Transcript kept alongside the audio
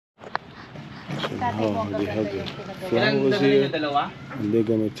And they have the flowers here. And they're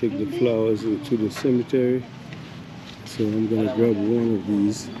gonna take the flowers to the cemetery. So I'm gonna grab one of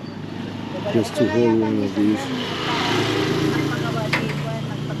these, just to hold one of these.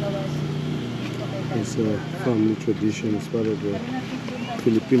 It's a family tradition, it's part of the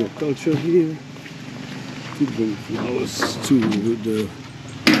Filipino culture here to bring flowers to the...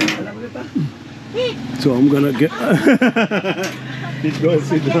 So I'm gonna get... Pete, go and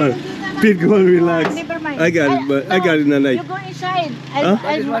sit down. Pete, go and relax. I got it, but I got it, Nanay. You go inside. I'm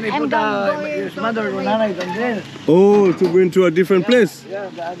going. Oh, to bring to a different place? Yeah,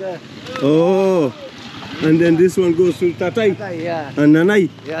 the other. Oh, and then this one goes to Tatay? Yeah. And Nanay?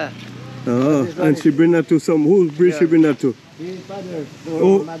 Yeah. Oh, and she bring that to some... Who she bring that to? His father.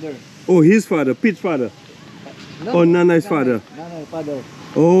 Oh, Mother. Oh, his father, Pete's father? No, Or Nanay's father? Nanay, father.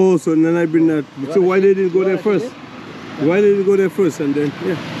 Oh, so Nanay bring that. So why they didn't go there first? Why they didn't go there first and then,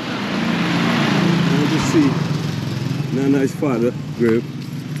 yeah. I want to see Nanay's father grave.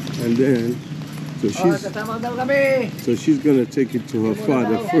 And then, so she's gonna take it to her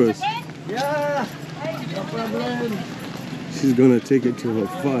father first. Yeah, no problem. She's gonna take it to her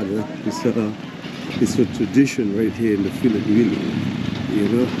father. It's a tradition right here in the Philippines. You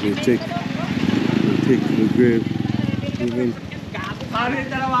know, they take the grave. Even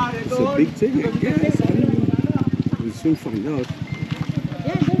it's a big thing, I guess. I don't know. We'll soon find out.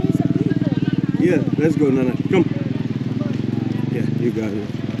 Yeah, there is a people. Yeah, let's go, Nana. Come. Yeah, you got it.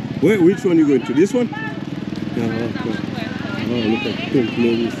 Which one you going to? This one? Yeah, okay. Oh, look at Pink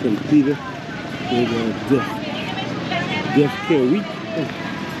Lady St. Peter. Death Care Week. Oh.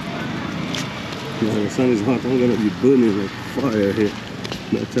 Yeah, the sun is hot. I'm gonna be burning like fire here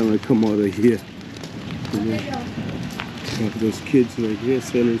by the time I come out of here. And then got those kids right here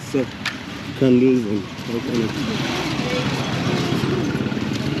selling stuff, candles and all kind of stuff.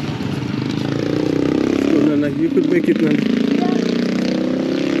 So Nana, you could make it, Nana.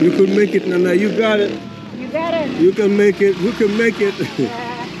 You could make it, Nana. You got it. You got it. You can make it. You can make it.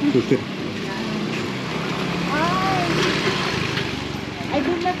 I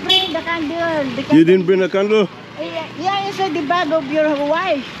did not bring the candle. You didn't bring a candle? Yeah, it's the bag of your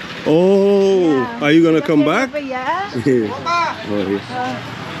wife. Oh, Yeah. Are you gonna come back? Yeah. Oh, yes.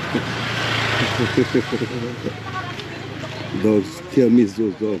 Dogs, can't miss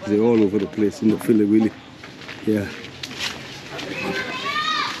those dogs. They're all over the place in the Philippines. Yeah.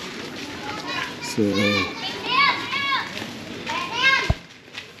 So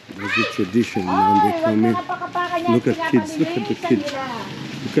that's the tradition, man. They come in. Look at kids. Look at the kids.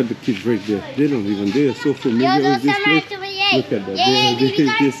 Look at the kids right there. They don't even. They are so familiar with this place. Look at that.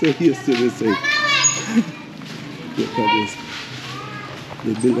 They're so used to this thing. Look at this.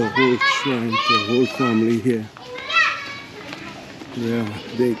 They built a whole shrine to a whole family here. Yeah,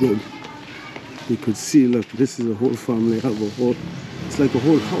 they good. You could see, look, this is a whole family. Have a whole, it's like a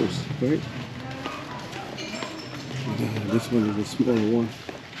whole house, right? This one is a smaller one.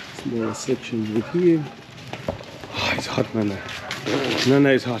 Smaller section right here. Oh, it's hot, Nana. Nana,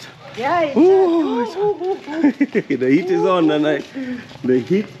 it's hot. Yeah, it's hot. The heat is on, Nana. The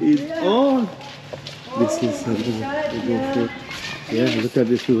heat is on. This is yeah, look at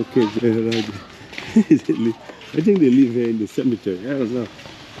this little kid. I think they live here in the cemetery. I don't know.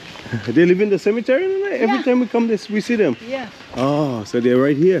 They live in the cemetery, Nana? Every time we come, we see them. Yeah. Oh, so they're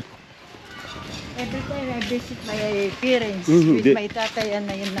right here. Every time I visit my parents Mm-hmm. with my tatay and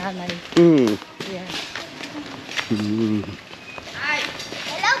my nanay. Mm. Yeah. Mm.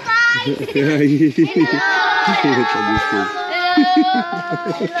 Hello, guys!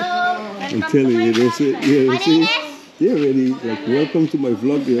 I'm telling you, they say, yeah, see, they're already, like, welcome to my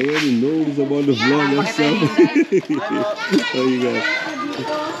vlog. They already knows about the vlog and stuff. Oh, you guys.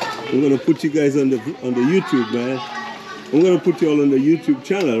 I'm gonna put you guys on the YouTube, man. I'm gonna put you all on the YouTube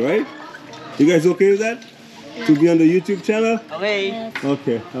channel, right? You guys okay with that? To be on the YouTube channel? Okay.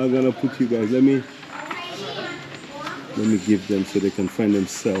 Okay, I'm gonna put you guys. Let me give them so they can find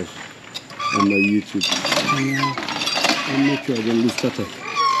themselves on my YouTube. I'll make sure I don't lose Tata.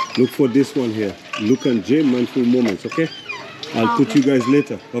 Look for this one here. Look and J Mindful Moments, okay? I'll put you guys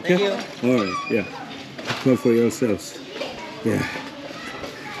later, okay? Thank you. Alright, yeah. Come for yourselves. Yeah.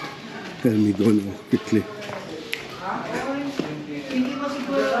 Let me go now quickly.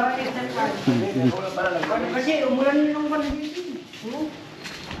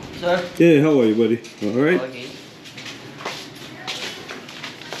 Sir? Hey, how are you, buddy? Alright? Okay.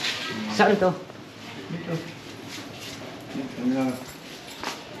 Saan ito? Dito.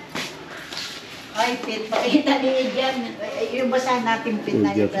 Ay, Pit, pakita niyo dyan. Yung basahan natin, Pit,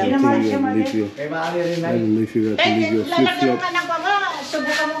 na You yun. got to leave your, Kay maaari rin I don't know if you got to leave your Lalagyan flip-flop. ka ng bagas.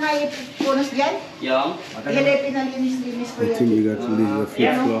 subukan mo nga ipunos dyan. Yung? Hila, pinalinis-linis ko I yan. think you got to leave the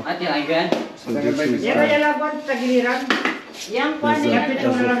fifth floor. At yung again? So this is Yan ay laban, tagiliran. Yan pa, that's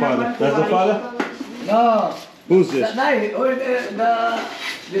the father. That's the father? No. Who's this?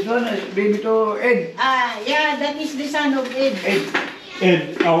 This one is baby to Ed. Yeah, that is the son of Ed.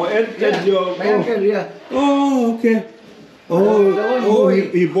 Ed, our Ed, Ed, your... My uncle, yeah. Oh, okay.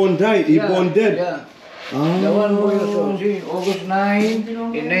 He born died. He born dead. Yeah. Ah. The one boy also, see, August 9,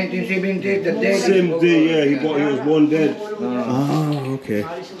 in 1970, the day. Same day, yeah, he was born dead. Okay.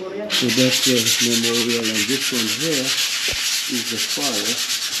 So that's the memorial, and this one here is the father.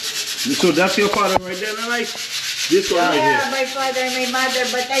 So that's your father right there, right? This one right here. Yeah, my father, my mother,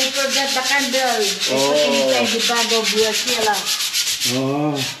 but I forgot the candle. I put inside the bag of Yosela.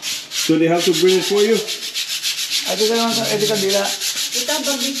 So they have to bring it for you? Ito ka naman, ito ka bila. Ito,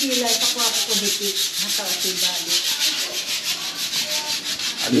 bagisila, pakuha ko bitik. Nasa bali.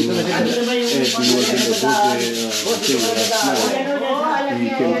 Ito na siya. Ed was in the birthday thing last night.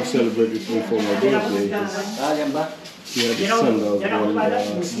 He came to celebrate with me for my birthday. Yan ba? He had a son that was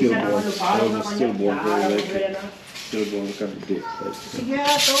born, stillborn. I was a stillborn, very likely. Stillborn, look at the date. Right? Sige,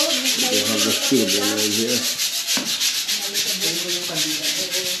 ito. They have the stillborn right here.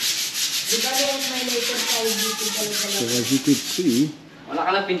 So as you could see, Wala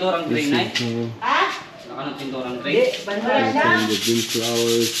ka ng pinturang this green, is Nay? Ha? Wala ka ng pinturang green? the green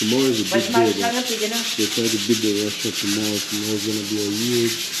flowers. Tomorrow is a big day. They try to build the restaurant tomorrow. Tomorrow is gonna be a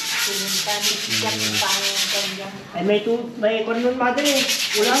huge. Ay, may kunin mother eh.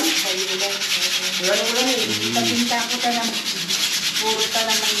 Ulam? Ulam eh. Kapinta ko ta ng puro ta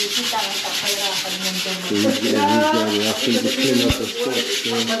ng mangisita. Ang kapayrapan yung So he's gonna ask him to clean up the spot.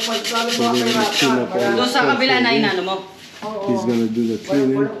 So they're gonna clean up all the Doon sa spots. kabila na inano mo? He's gonna do the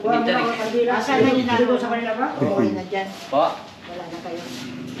cleaning. Asa na yun ako sa kanila ba? Oo, na dyan. Po? Wala na kayo.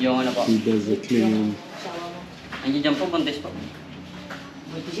 Yung ano po? He does the cleaning. Asawa mo. Andiyan dyan po, buntis po.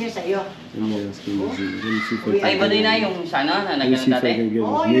 Buti siya sa'yo. Let me ask him. Let me see if I Ay, can ba get na him. yung sana na Let me see nagano if I dati? can get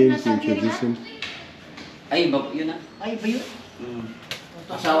Oo, his yun name nasa to introduce him. Ay, yun na. Ay, ba yun?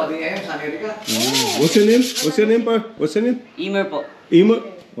 Asawa din ngayon sa Amerika. What's your name? What's your name, pa? What's your name? Emer po. Ima?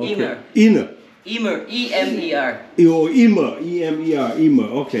 Okay. Emer. Ina. Emer. E-M-E-R. Oh, Ima. E-M-E-R. Ima.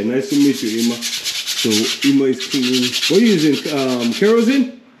 Okay, nice to meet you, Ima. So, Ima is cleaning. What are you using?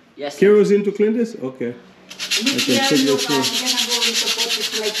 Kerosene? Yes. Kerosene to clean this? Okay. Hindi can siya, check look, this I'm out. gonna go into put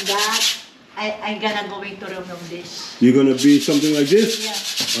it like that. I'm gonna go into remove this. You're gonna be something like this? Yeah.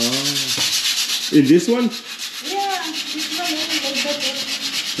 In this one? Yeah, this one, like that.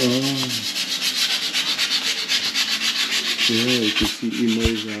 Yeah, you can see Ima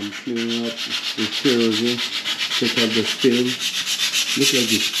is cleaning up the kerosene. Check out the film. Look like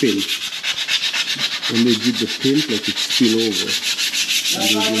it's paint. When they did the paint, like it spill over.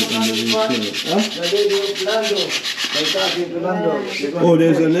 Huh? Oh,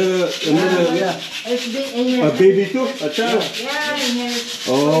 there's another a baby too, a child. Yeah, yes.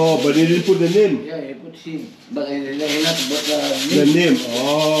 Oh, but they didn't put the name. Yeah, he put him. But he not put The name.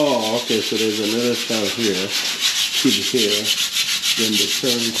 Oh, okay. So there's another child here, kid here. Then the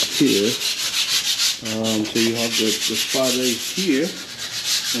parents here. So you have the father is here,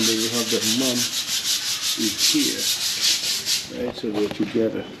 and then you have the mom is here. Right, so they're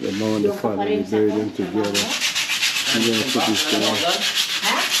together. The mom and the father, they bury them together. I'm gonna put this down.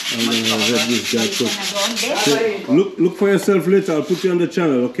 I'm gonna let this guy cook. So look for yourself later. I'll put you on the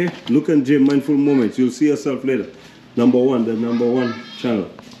channel, okay? Look and J Mindful Moments. You'll see yourself later. The number one channel.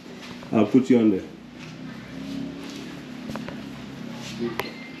 I'll put you on there.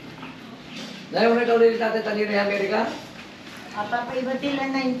 Dahil mo ito ulit natin taniri Amerika? Papaibatila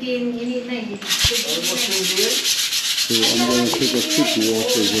 19, ini na yun. Almost 20 years. So I'm gonna take a quick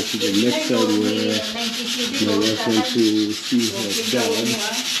walk over to the next side where my wife wants to see her dad.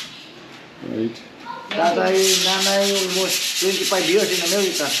 Right? Tatay, nanay, almost 25 years in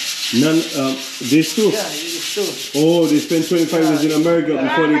America. These two? Yeah, he is too. Oh, they spent 25 years in America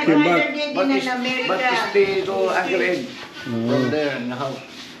before they came back. But stay to Uncle Ed from there in the house.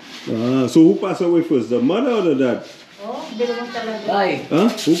 So who passed away first, the mother or the dad? Oh, dalawang talaga. Ay, Huh?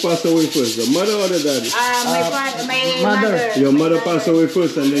 Who passed away first, the mother or the dad? My mother. mother. Your mother passed away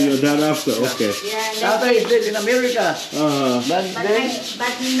first and then your dad after. Okay. Yeah, tatay is dead in America. But then,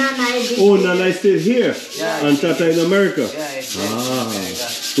 but nanay did. Oh, Nana stayed here Yeah. and Tata in America. yeah, he's dead in America.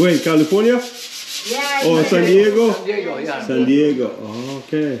 Where, in California? Yeah, Oh, San Diego? San Diego, yeah. San Diego.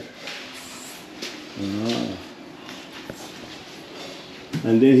 Okay.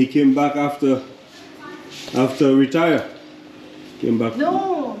 And then he came back after retire. Came back.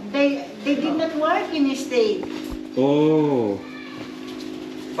 No, they did not work in the state. Oh.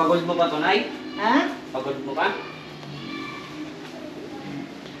 Pagod mo ba, Tunay? Ha? Pagod mo ba?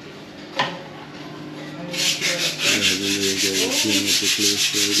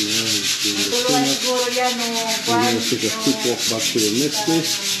 Tulungan siguro yan o I'm gonna take a quick walk back to the next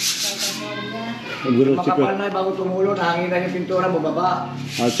place. I'm gonna take Makapal a, na bago tumulo, nahanginan yung pintura mo, baba.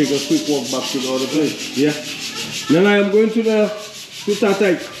 I'll take a quick walk back to the other place. Yeah. Then I am going to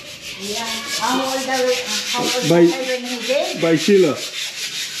Tatai Yeah. How old are we? How old By- are you when you did? by Sheila.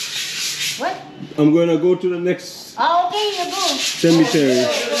 What? I'm gonna go to the next Ah, okay, you go. cemetery.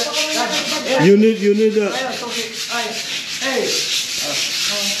 You need a. Hey!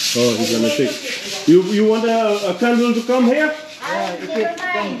 Oh, he's gonna take. You want a candle to come here? Ah, never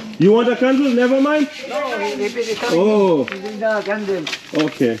mind. You want a candle? Never mind. No, if it is Oh. using the candle.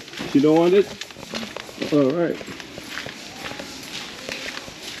 Okay. You don't want it? All right.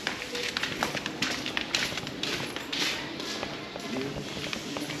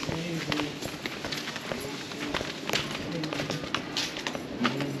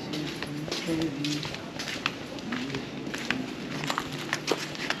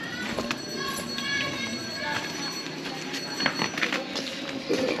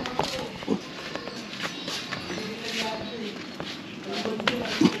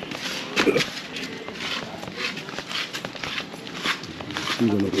 I'm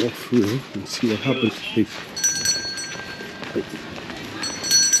gonna walk through and see what happens. Hey.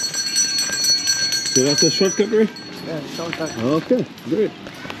 So that's a shortcut, right? Yeah, shortcut. Okay, great.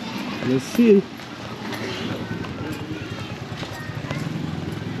 Let's see.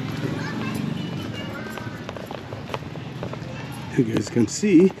 You guys can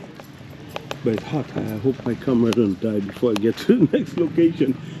see, but it's hot. I hope my camera don't die before I get to the next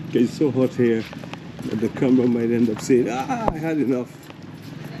location. Because it's so hot here that the camera might end up saying, I had enough.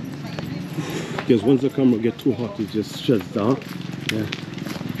 Because once the camera gets too hot, it just shuts down. Yeah.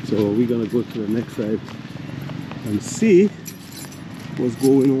 So we're gonna go to the next side and see what's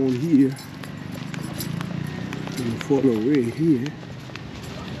going on here. And follow right here.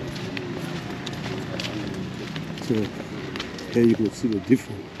 So here you can see the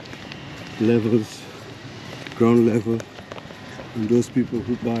different levels, ground level, and those people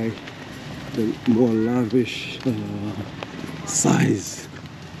who buy the more lavish size,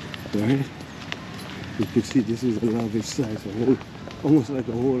 right? You can see this is a lavish size, a whole, almost like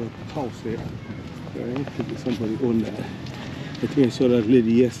a whole house here, right? Somebody owned that. I think I saw that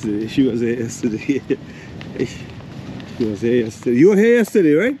lady yesterday. She was there yesterday. She was here yesterday. You were here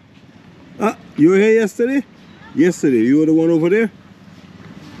yesterday, right? You were here yesterday? Yesterday. You were the one over there?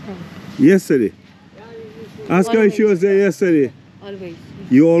 Yesterday. Ask her if she was there yesterday. Always.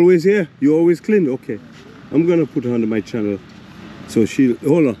 You always here? You always clean? Okay. I'm gonna put her on my channel. So she,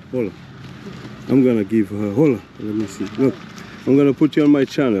 hold on. I'm gonna give her, hold on, let me see. Look, I'm gonna put you on my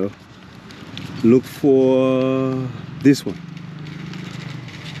channel. Look for this one.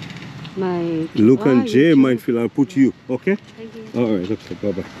 My Luke and Jay YouTube. Mindfield, I'll put you, okay? Thank you. Alright, okay,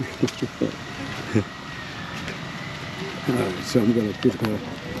 bye-bye. Alright, so I'm gonna put her,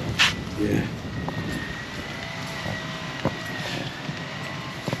 yeah.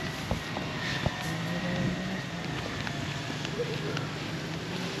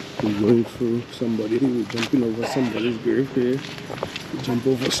 We're going through somebody, we're jumping over somebody's grave here. We jump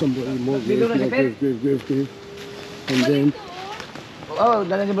over somebody, more grave. And then Oh,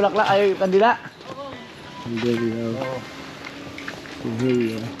 dala ni Bulakla, ay kandila. And there we have, so here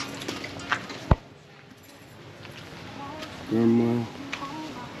we are. Grandma,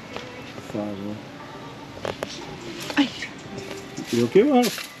 father. You okay, Mahal?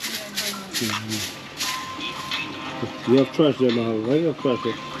 You have trash there, Mahal. Where you have trash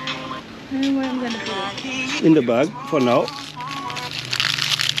there? I don't know where I'm gonna put it. In the bag, for now.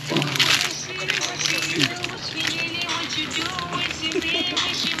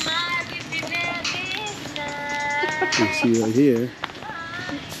 You see right here,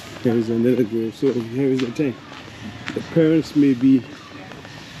 here is another grave. So here is the thing. The parents may be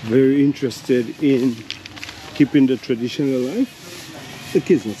very interested in keeping the tradition alive. The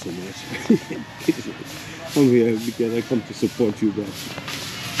kids not so much. I'm here because I come to support you guys.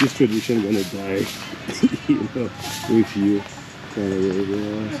 This tradition gonna die, you know, with you. Kind of way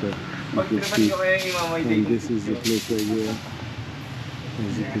there. So you can see, and this is the place right here.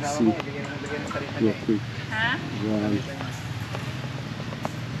 As you can see, real quick. Wow.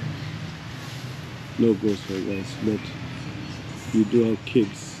 No ghosts right guys, but you do have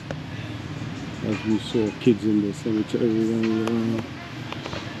kids. As we saw kids in the cemetery.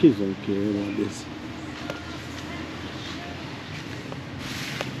 Kids don't care about this.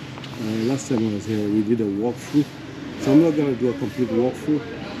 Last time I was here, we did a walkthrough. So I'm not going to do a complete walkthrough.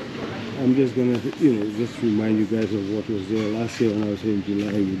 I'm just gonna, just remind you guys of what was there last year when I was here in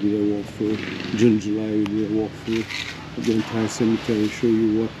July. We did a walkthrough. June, July, we did a walkthrough of the entire cemetery, show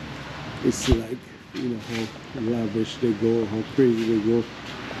you what it's like, how lavish they go, how crazy they go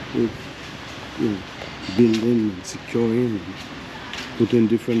with, building and securing and putting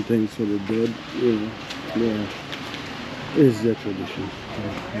different things for the dead. Yeah, it's their tradition.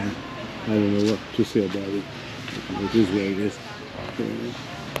 I don't know what to say about it. It is what it is.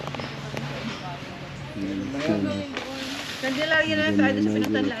 Nandiyan lagi na lang tayo sa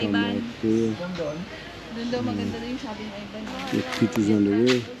pinutan na Iban. Doon daw maganda na yung sabi ng Iban. The pit is on the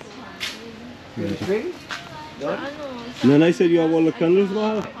way. Nanay said you have all the candles,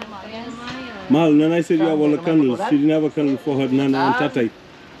 Mahal? Mahal, Nanay said you have all the candles. She didn't have a candle for her Nana and Tatay.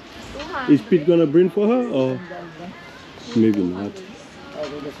 Is Pete gonna bring for her or maybe not?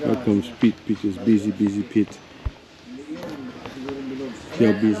 Here comes Pete. Pete is busy Pete. See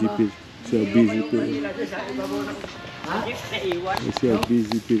how busy Pete. See how busy Pete is. See how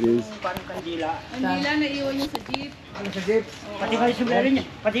busy Pete is. Kandila na iwan niya sa jeep. Ano sa jeep? Pati yung sombrero niya.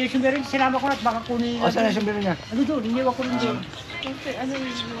 Pati yung sombrero niya, sinama ko na at baka kunin niya. Saan yung sombrero niya? Ano doon? Iniwan ko rin doon. Ano yung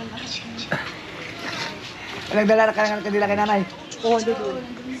iwan na? Walang dala ka ng kandila kay nanay? Oo, ano doon?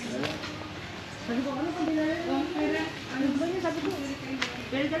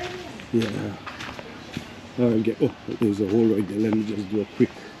 Yeah. Alright, oh, there's a hole right there. Let me just do a quick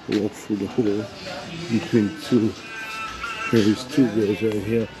walk through the hole between two. There is two girls right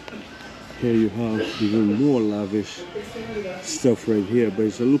here. Here you have even more lavish stuff right here, but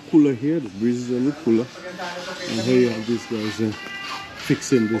it's a little cooler here. The breeze is a little cooler. And here you have these guys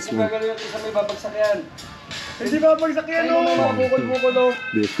fixing this one. They're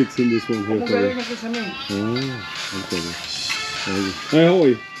fixing this one here for you. Oh, okay. Hey, how are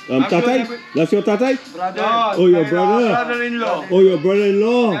you? Tatay? That's your Tatay? Brother. Oh, your brother? Brother-in-law. Oh, your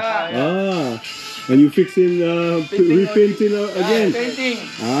brother-in-law? Yeah. Ah. And you fixing, repainting again? Painting.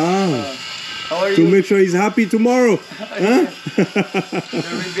 Ah. How are To you? make sure he's happy tomorrow. Huh? There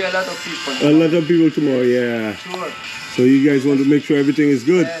will be a lot of people. A lot of people tomorrow, yeah. Sure. So you guys want to make sure everything is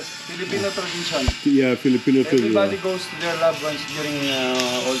good? Yes, Filipino tradition. Yeah, Filipino Everybody tradition. goes to their loved ones during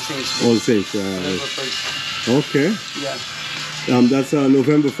All Saints. All Saints. November 1st. Okay. Yeah. That's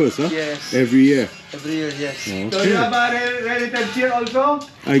November 1st, huh? Yes. Every year. Every year, yes. Okay. So you have a relative here also?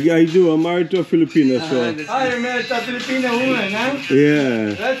 I do. I'm married to a Filipino, so. Ah, you married a Filipino woman, huh?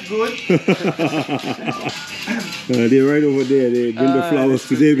 Yeah. That's good. They're right over there. They bring the flowers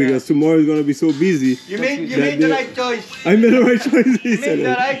today because tomorrow is going to be so busy. You made the right choice. I made the right choice. He You said made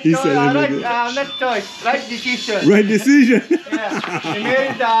the it. right He choice. said I made it. Not choice. Right decision. Right decision. Yeah. You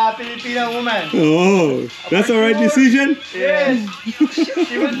married a Filipino woman. Oh, that's a right decision? Yes.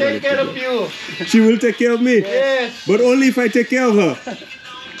 She will take care of you. She will take care of me. Yes. But only if I take care of her.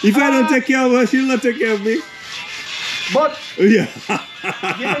 If I don't take care of her, she'll not take care of me. But Yeah.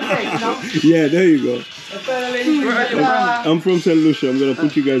 give and take, no? Yeah, there you go. Where are you from? I'm from St. Lucia. I'm going to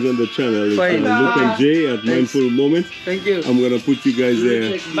put you guys on the channel. It's, Fine. Luke and Jay at Mindful Moments. Thank you. I'm going to put you guys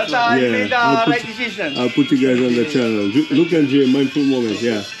there. But you Yeah, made the I'll put- right decision. I'll put you guys on the channel. Luke and Jay, Mindful Moments,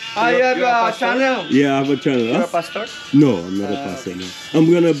 yeah. I have a channel. Yeah, I have a channel. You're a Huh? pastor? No, I'm not a pastor. No. I'm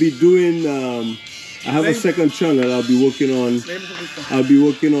going to be doing... I have a second channel I'll be working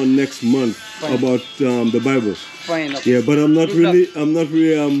on next month about the Bible. Fine. Okay. Yeah, but I'm not really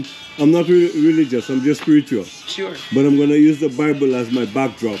religious. I'm just spiritual. Sure. But I'm gonna use the Bible as my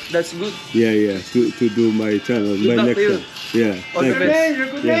backdrop. That's good. Yeah, to do my channel, my luck next to you. one. Yeah. All the Thank you. best. Your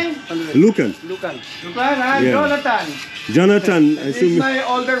good Yeah. name? Lucan, Lucan. Lucan, I'm Yeah. Jonathan. Jonathan, I This is assume my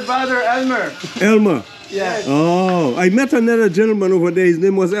older brother, Elmer. Elmer. Yes. Oh, I met another gentleman over there. His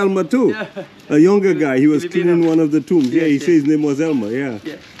name was Elmer too. A younger guy. He was Filipino. cleaning one of the tombs. Yeah, he Yes, says his name was Elmer. Yeah.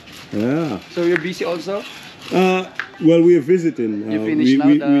 Yeah. Yeah. So you're busy also? Well, we are visiting. You finished now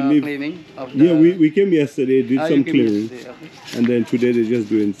the leave- cleaning of the... Yeah, we came yesterday, did Ah, some you came clearing, yesterday, okay. and then today they're just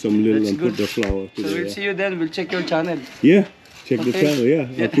doing some little That's and put good. the flower So today. we'll see you then. We'll check your channel. Yeah, check the Okay. channel. Yeah,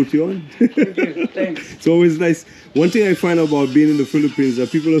 Yeah. I'll put you on. Thank you. Thanks. It's always nice. One thing I find about being in the Philippines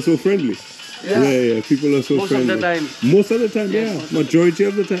that people are so friendly. Yeah, people are so Most of friendly. the time. Most of the time, Yes, yeah. most of the Majority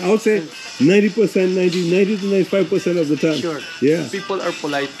of the time. I would say 90%, 90 to 95% of the time. Sure. Yeah. People are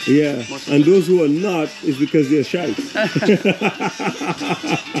polite. Yeah, Most of and those who are not is because they're shy.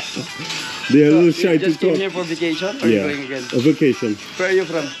 They're a little shy You to just came talk. here for vacation or Yeah, you going again? a vacation. Where are you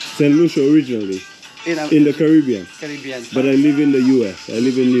from? St. Lucia originally. in the Caribbean. Caribbean. But I live in the U.S. I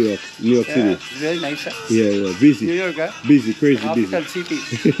live in New York City. Very nice. Yeah, busy. New York, huh? Busy, crazy Capital busy.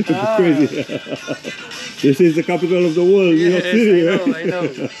 city. Crazy. This is the capital of the world, New York Yes, City. I know.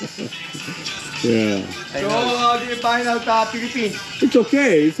 Yeah. So, how do you find out Philippines? It's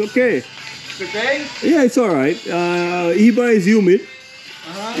okay. It's okay. It's okay? Yeah, it's all right. Iba is humid.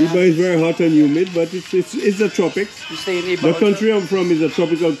 Iba is very hot and humid, but it's the tropics. You stay in Iba The also? country I'm from is a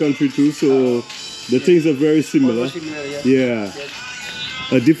tropical country too, so the things are very similar. Also similar, yeah. Yeah.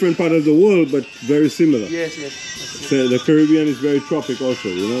 Yes. A different part of the world, but very similar. Yes. So the Caribbean is very tropic also,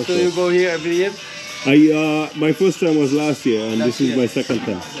 you know. So you go here every year? My first time was last year, and Last this is year. my second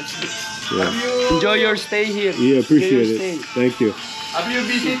time. Yeah. Enjoy your stay here. Yeah, appreciate Enjoy it. your stay. Thank you. Have you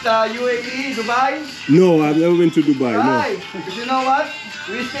visited UAE, Dubai? No, I've never been to Dubai. Why? Because you know what?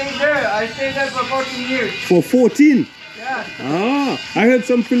 We stayed there. I stayed there for 14 years. No. For 14. Yeah. I heard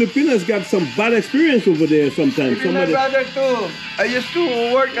some Filipinos got some bad experience over there sometimes. Even my brother too. I used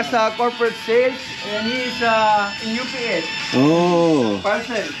to work as a corporate sales and he's in UPS. Oh.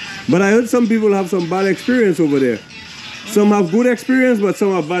 Parcel. But I heard some people have some bad experience over there. Some have good experience, but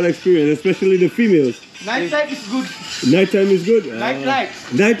some have bad experience, especially the females. Nightlife is good. Nighttime is good. Nightlife.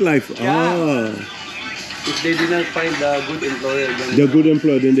 Nightlife. Yeah. If they did not find a good employer, then The good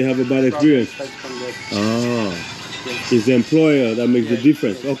employer, then they have a bad experience. starts from there. It's the employer that makes the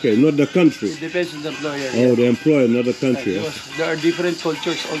difference. Okay, not the country. It depends on the employer. Oh, the employer, not the country. Because there are different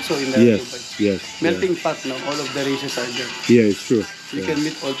cultures also in the Yes, Dubai. yes. Melting pot now, all of the races are there. Yeah, it's true. You can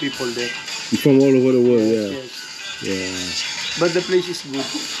meet all people there. From all over the world, yeah. Yes. Yeah. But the place is good.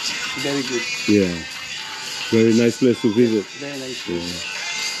 Very good. Yeah. Very nice place to visit. Very nice.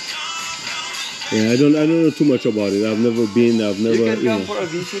 Yeah, I don't know too much about it. I've never been. I've never. You can come know. for a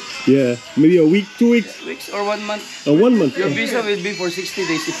visit. Yeah, maybe a week, 2 weeks, Weeks or 1 month. 1 month. Your visa will be for 60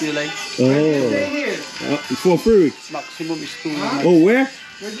 days if you like. Oh, Here. for 3 weeks. Maximum is 2 months. Oh, where?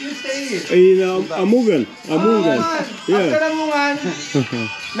 Where do you stay here? In Amugan. Amugan. After Yeah. Lamungan,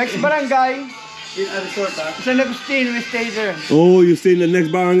 next barangay, in a resort, San Agustin, we stay there. Oh, you stay in the next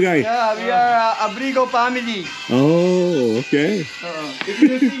barangay. Yeah, we are Abrigo family. Oh, okay. If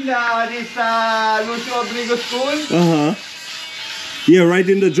you see this Lucio Abrigo school, Yeah, right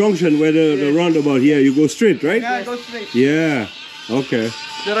in the junction where the roundabout. Yeah, you go straight, right? yeah, go straight. Yeah. Okay.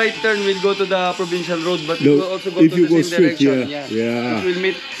 The right turn will go to the provincial road, but No, you will also go if to you the go same straight, direction. yeah. It will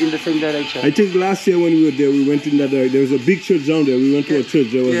meet in the same direction. I think last year when we were there, we went in that direction. There was a big church down there. We went to a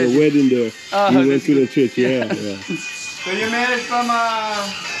church. There was Yes. a wedding there. We went that's to the good. church. Yeah, yeah. So you married from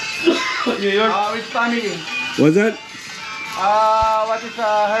New York? Which family? What's that? What is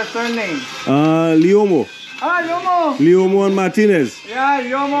her surname? Liomo. Yomo. Liomo and Martinez. Yeah,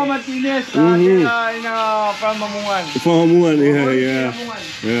 Yomo Martinez. Mhm. From Mamungan. From Hamuan. Yeah, Origin yeah. Mamungan.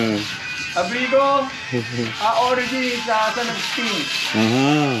 Yeah. Abrigo, origin is San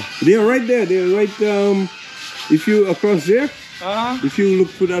Agustin. They're right there. They're right. If you across there, if you look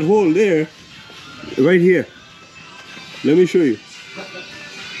through that hole there, right here. Let me show you.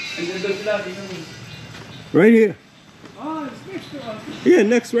 Right here. Oh, it's next to us.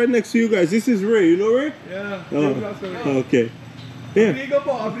 Yeah, right next to you guys. This is Ray. You know Ray? Yeah. Oh, okay. Yeah.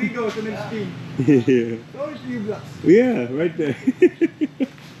 Abrigo, San Agustin. Yeah. So it's few blocks. Yeah, right there.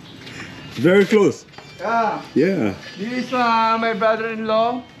 Very close. Yeah. Yeah. This is my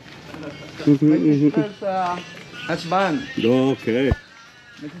brother-in-law. My sister's husband. Okay.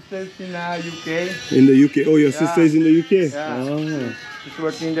 My sister's in UK. In the UK. Oh, your sister is in the UK? Yeah. Oh, She's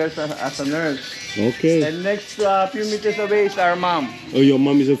working there as a nurse. okay. And next few meters away is our mom. Oh, your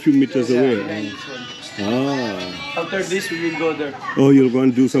mom is a few meters away. Yeah, this one. Ah. After this, we will go there. Oh, you're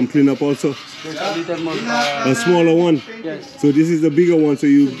going to do some cleanup also? There's a little more. A smaller one? Yes. So this is the bigger one. So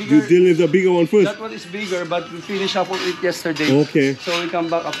you deal with the bigger one first? That one is bigger, but we finished up with it yesterday. Okay. So we come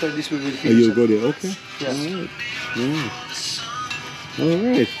back after this, we will Oh, finish. you'll up. go there. Okay. Yeah. All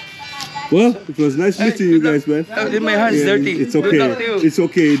right. Well, it was nice meeting you guys, man. My hand's Yeah, dirty. It's Good okay. luck to you. It's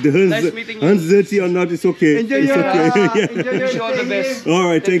okay. The hands, Nice meeting you. hands dirty or not, it's okay. Enjoy It's your, okay. Yeah. enjoy your all the best. All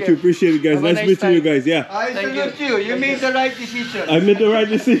right, thank you. Appreciate it, guys. Have a Nice nice meeting you time. guys. Yeah. I salute you. You made the right decision. I made the right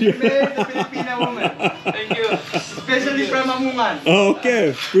decision. You made the Filipina woman. Thank you. Especially from Mamungan.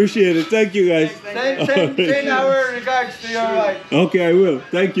 Okay, appreciate it. Thank you, guys. Send our regards to your wife. Okay, I will.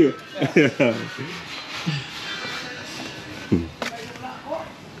 Thank you.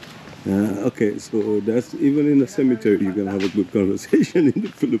 Okay, so that's even in the cemetery you can have a good conversation in the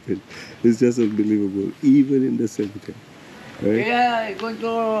Philippines. It's just unbelievable, even in the cemetery. Right? Yeah, going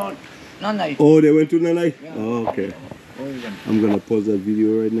to Nanay. Oh, they went to Nanay? Oh, okay. I'm gonna pause that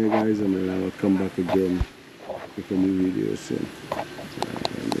video right now, guys, and then I'll come back again with a new video soon.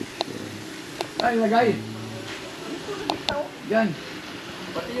 Make sure. Ay, lagay. Yan.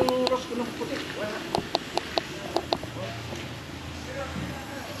 Pati yung rose ko ng puti. Wala.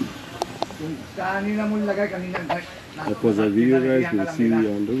 Kung saan nila mo lagay kanina. That was a video, guys. We'll see you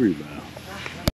on the rebound.